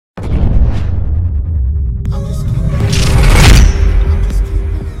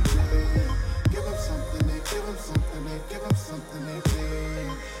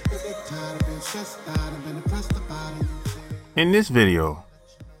In this video,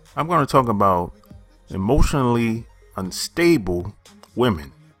 I'm going to talk about emotionally unstable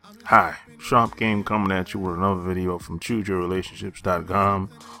women. Hi, Sharp Game coming at you with another video from ChooseYourRelationships.com,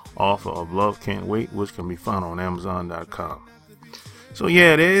 author of Love Can't Wait, which can be found on Amazon.com. So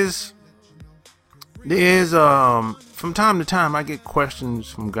yeah, there's from time to time I get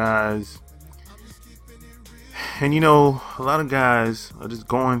questions from guys, and a lot of guys are just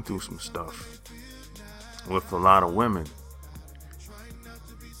going through some stuff with a lot of women.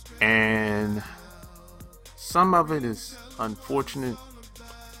 And some of it is unfortunate.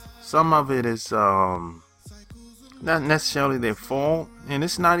 Some of it is not necessarily their fault. And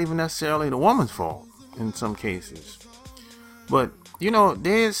it's not even necessarily the woman's fault in some cases. But,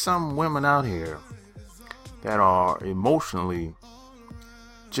 there's some women out here that are emotionally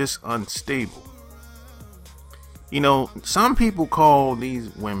just unstable. Some people call these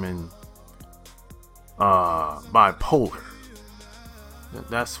women bipolar.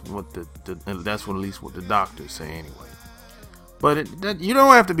 That's what that's what at least what the doctors say anyway. But you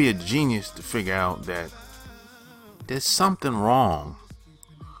don't have to be a genius to figure out that there's something wrong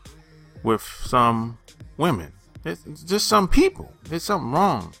with some women. It's just some people. There's something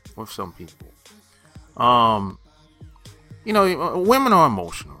wrong with some people. Women are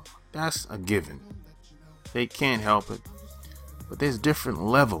emotional. That's a given. They can't help it. But there's different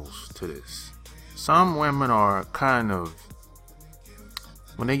levels to this. Some women are kind of,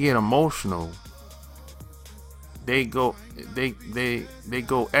 when they get emotional, they go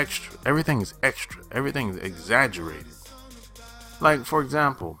extra. Everything is extra. Everything is exaggerated. Like, for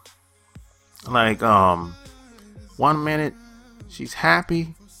example, one minute she's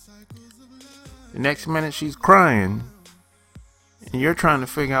happy, the next minute she's crying, and you're trying to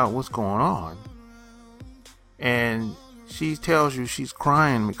figure out what's going on. And she tells you she's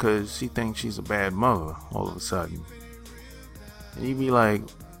crying because she thinks she's a bad mother all of a sudden. And you be like,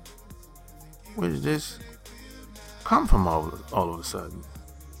 where did this come from all of a sudden?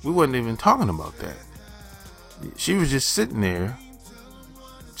 We wasn't even talking about that. She was just sitting there,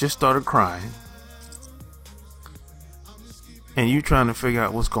 just started crying, and you trying to figure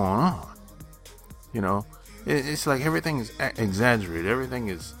out what's going on. It's like everything is exaggerated. Everything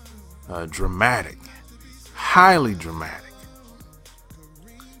is dramatic, highly dramatic.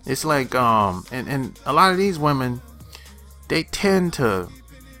 It's like, and a lot of these women, they tend to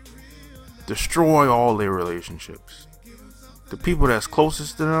destroy all their relationships. The people that's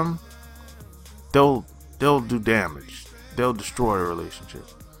closest to them, they'll do damage. They'll destroy a relationship.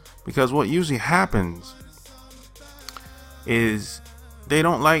 Because what usually happens is they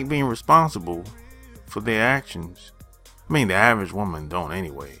don't like being responsible for their actions. I mean, the average woman don't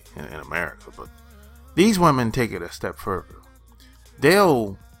anyway in America, but these women take it a step further.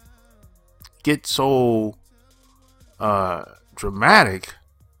 They'll get so dramatic,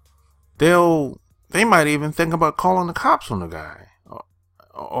 they might even think about calling the cops on the guy or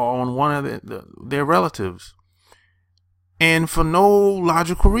on one of their relatives, and for no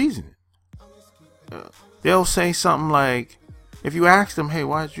logical reason. They'll say something like, if you ask them, hey,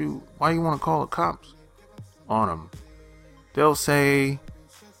 why you want to call the cops on him, they'll say,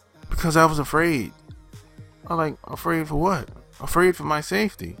 because I was afraid. I'm like, afraid for what? Afraid for my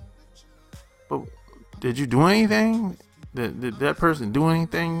safety. But did you do anything? Did that person do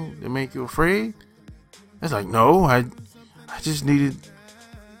anything to make you afraid? It's like, no, I just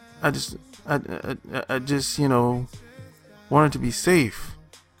wanted to be safe.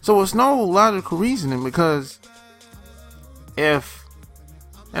 So it's no logical reasoning, because and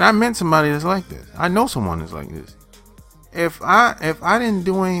I met somebody that's like this. I know someone that's like this. If I didn't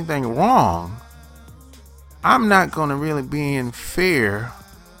do anything wrong, I'm not going to really be in fear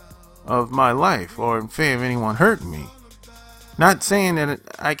of my life or in fear of anyone hurting me. Not saying that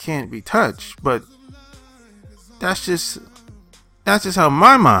I can't be touched, but that's just how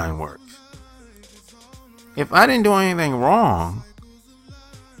my mind works. If I didn't do anything wrong,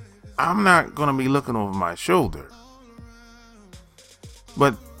 I'm not going to be looking over my shoulder.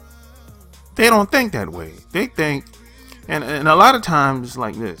 But they don't think that way. They think, and a lot of times it's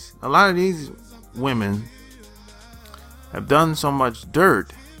like this. A lot of these women have done so much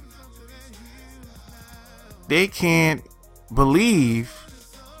dirt, they can't believe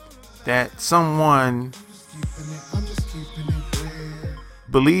that someone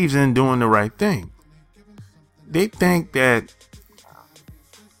believes in doing the right thing. They think that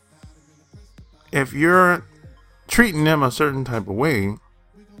if you're treating them a certain type of way,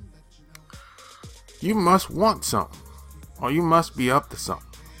 you must want something, or you must be up to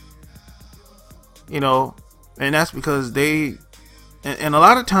something. And that's because and a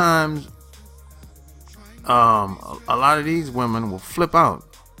lot of times a lot of these women will flip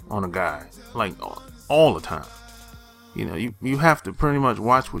out on a guy, like all the time. You know, you have to pretty much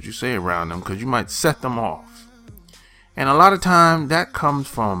watch what you say around them, because you might set them off. And a lot of time that comes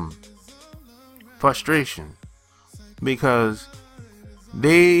from frustration, because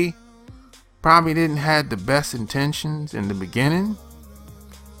they probably didn't have the best intentions in the beginning,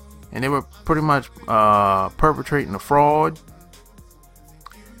 and they were pretty much perpetrating a fraud.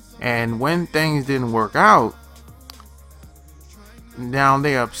 And when things didn't work out, now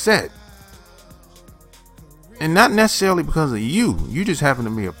they're upset. And not necessarily because of you. You just happen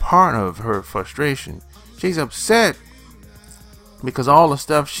to be a part of her frustration. She's upset because all the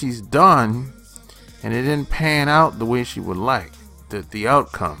stuff she's done, and it didn't pan out the way she would like. The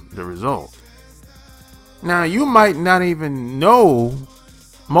outcome, the result. Now, you might not even know.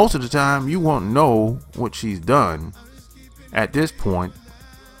 Most of the time, you won't know what she's done at this point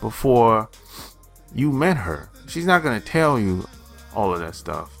before you met her. She's not going to tell you all of that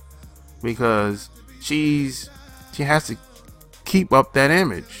stuff, because she has to keep up that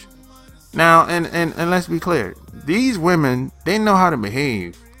image. Now, and let's be clear. These women, they know how to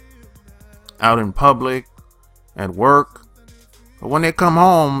behave out in public, at work. But when they come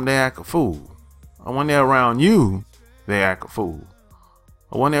home, they act a fool. Or when they're around you, they act a fool.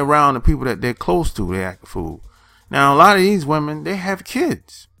 Or when they're around the people that they're close to, they act a fool. Now, a lot of these women, they have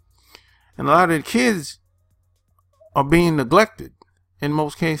kids. And a lot of the kids are being neglected in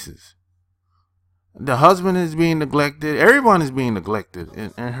most cases. The husband is being neglected. Everyone is being neglected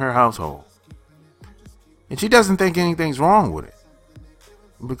in her household. And she doesn't think anything's wrong with it.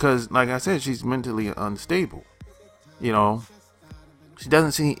 Because, like I said, she's mentally unstable. You know, she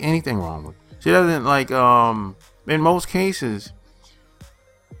doesn't see anything wrong with it. She doesn't, like, in most cases,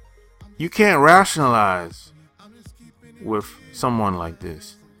 you can't rationalize with someone like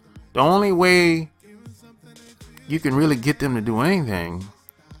this. The only way you can really get them to do anything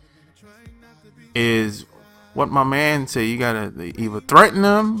is what my man said. You gotta either threaten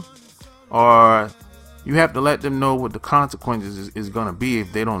them, or you have to let them know what the consequences is gonna be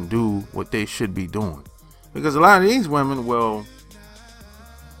if they don't do what they should be doing. Because a lot of these women will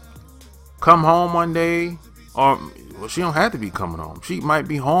come home one day, or well, she don't have to be coming home. She might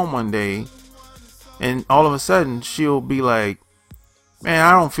be home one day, and all of a sudden she'll be like, "Man,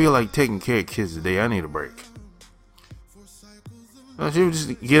 I don't feel like taking care of kids today. I need a break." She would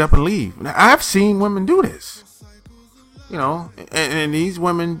just get up and leave. Now, I've seen women do this, you know, and these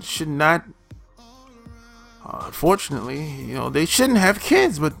women should not. Unfortunately, you know, they shouldn't have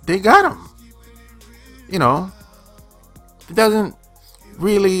kids, but they got them. You know, it doesn't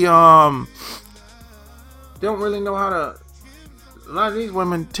really. They don't really know how to. A lot of these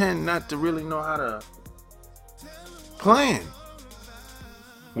women tend not to really know how to plan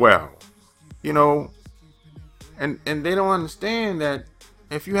well, you know. And they don't understand that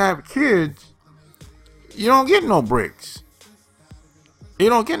if you have kids, you don't get no breaks. You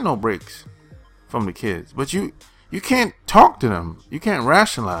don't get no breaks from the kids. But you can't talk to them. You can't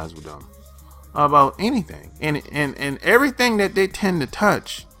rationalize with them about anything. And everything that they tend to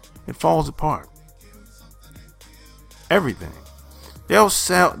touch, it falls apart. Everything.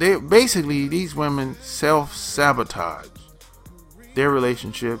 Basically, these women self-sabotage their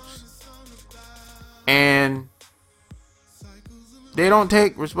relationships, and they don't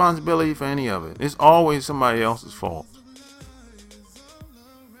take responsibility for any of it. It's always somebody else's fault.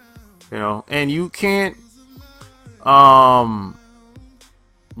 You know, and you can't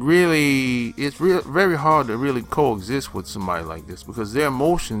really, it's very hard to really coexist with somebody like this, because their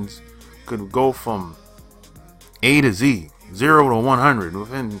emotions could go from A to Z, 0 to 100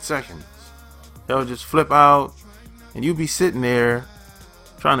 within seconds. They'll just flip out, and you be sitting there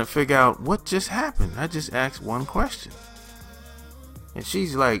trying to figure out what just happened. I just asked one question. And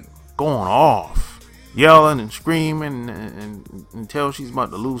she's like going off, yelling and screaming and until she's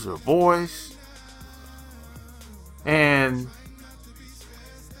about to lose her voice. And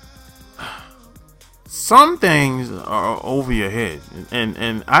some things are over your head.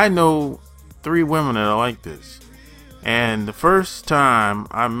 And I know 3 women that are like this. And the first time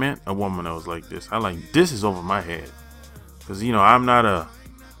I met a woman that was like this, I like, this is over my head. Because, you know, I'm not a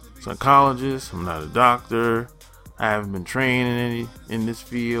psychologist. I'm not a doctor. I haven't been trained in this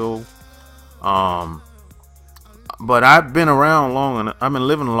field, but I've been around long enough. I've been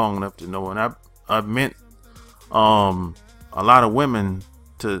living long enough to know, and I've met a lot of women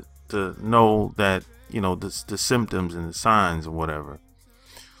to know that, you know, the symptoms and the signs and whatever.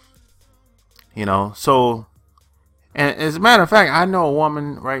 You know, so, and as a matter of fact, I know a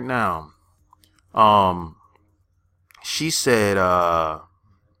woman right now. She said,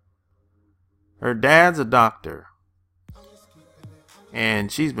 her dad's a doctor,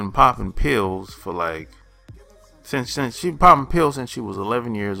 and she's been popping pills for like since she popping pills since she was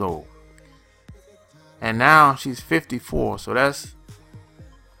 11 years old, and now she's 54. So that's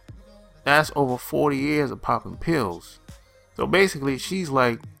over 40 years of popping pills. So basically, she's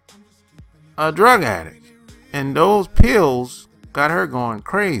like a drug addict, and those pills got her going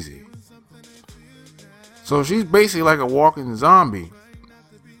crazy. So she's basically like a walking zombie,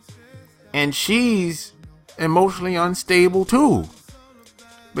 and she's emotionally unstable too,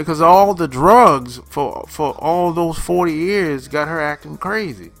 because all the drugs for all those 40 years got her acting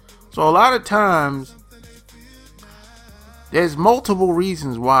crazy. So a lot of times there's multiple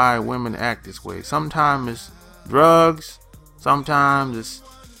reasons why women act this way. Sometimes it's drugs, sometimes it's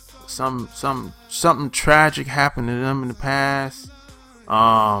something tragic happened to them in the past.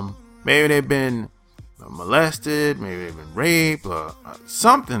 Maybe they've been molested, maybe they've been raped, or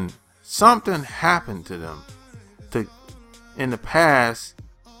something happened to them in the past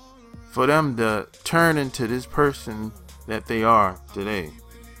for them to turn into this person that they are today.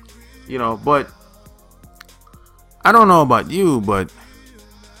 But I don't know about you, but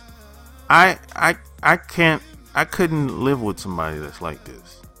I couldn't live with somebody that's like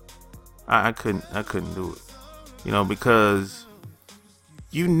this. I couldn't do it. Because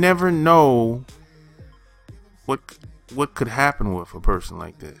you never know what could happen with a person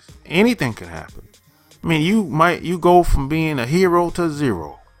like this. Anything could happen. I mean, you go from being a hero to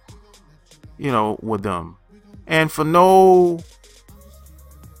zero, with them, and for no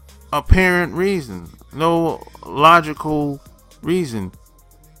apparent reason, no logical reason.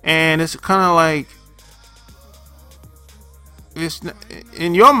 And it's kind of like, it's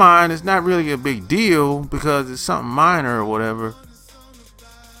in your mind, it's not really a big deal because it's something minor or whatever,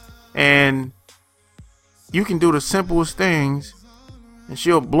 and you can do the simplest things and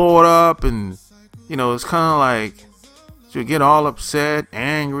she'll blow it up, and it's kind of like she'll get all upset,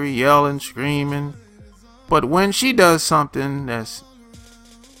 angry, yelling, screaming. But when she does something that's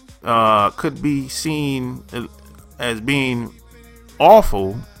could be seen as being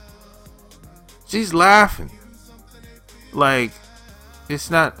awful, she's laughing like it's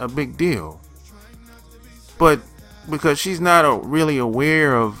not a big deal. But because she's not really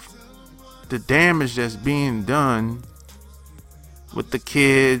aware of the damage that's being done with the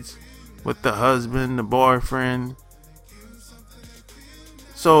kids, with the husband, the boyfriend.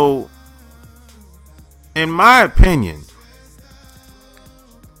 So, in my opinion,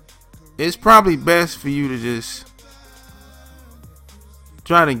 it's probably best for you to just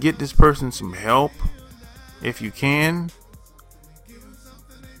try to get this person some help if you can,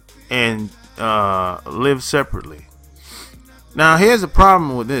 and live separately. Now, here's a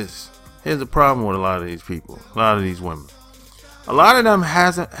problem with this. Here's the problem with a lot of these people, a lot of these women. A lot of them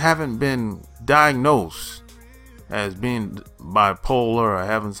haven't been diagnosed as being bipolar or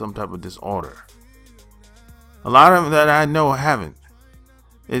having some type of disorder. A lot of them that I know haven't.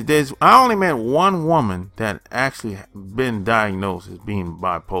 I only met one woman that actually been diagnosed as being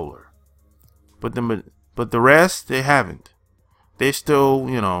bipolar, but the rest, they haven't. They still,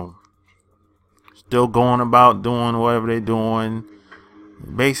 still going about doing whatever they're doing.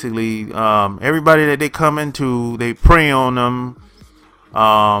 Basically, everybody that they come into, they prey on them,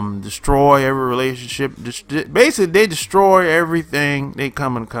 destroy every relationship. Basically, they destroy everything they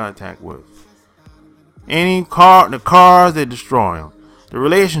come in contact with. The cars, they destroy them. The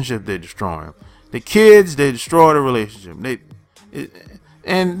relationship, they destroy them. The kids, they destroy the relationship. They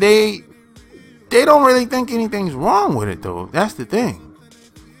don't really think anything's wrong with it, though. That's the thing.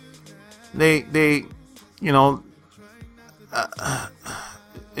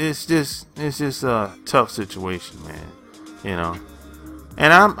 It's just a tough situation, man.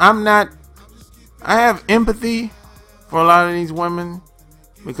 And I have empathy for a lot of these women,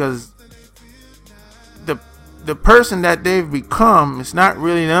 because the person that they've become, it's not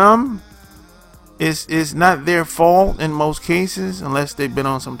really them. It's not their fault in most cases, unless they've been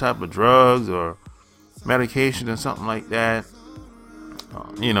on some type of drugs or medication or something like that.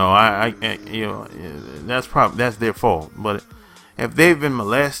 That's their fault. But if they've been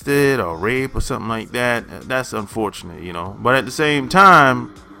molested or raped or something like that, that's unfortunate, But at the same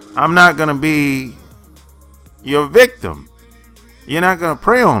time, I'm not gonna be your victim. You're not gonna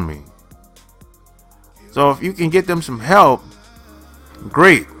prey on me. So if you can get them some help,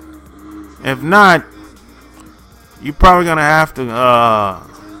 great. If not, you're probably gonna have to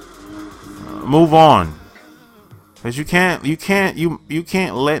move on, because you can't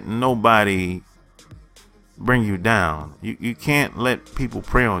let nobody bring you down. You can't let people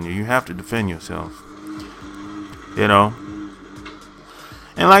prey on you. You have to defend yourself.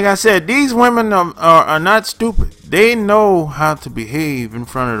 And like I said, these women are not stupid. They know how to behave in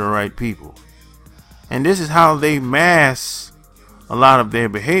front of the right people. And this is how they mask a lot of their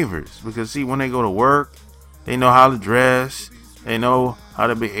behaviors. Because see, when they go to work, they know how to dress. They know how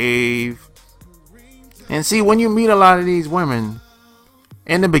to behave. And see, when you meet a lot of these women,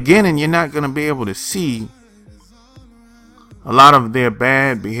 in the beginning, you're not going to be able to see a lot of their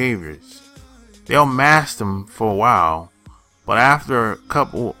bad behaviors. They'll mask them for a while. But after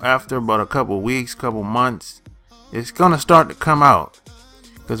about a couple weeks, couple months, it's going to start to come out.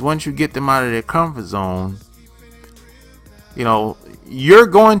 Because once you get them out of their comfort zone, you know, you're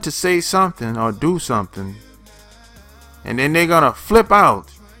going to say something or do something, and then they're going to flip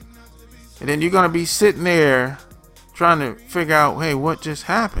out. And then you're going to be sitting there trying to figure out, hey, what just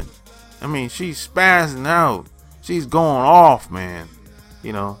happened? I mean, she's spazzing out. She's going off, man.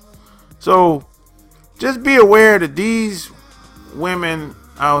 You know. So just be aware that these women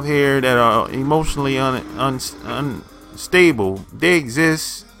out here that are emotionally unstable, they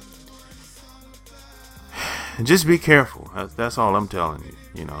exist. Just be careful. That's all I'm telling you,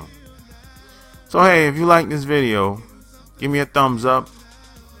 you know. So hey, if you like this video, give me a thumbs up,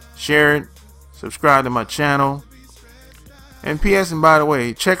 share it, subscribe to my channel. And P.S. and by the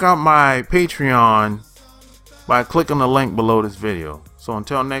way, check out my Patreon by clicking the link below this video. So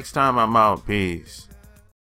until next time, I'm out. Peace.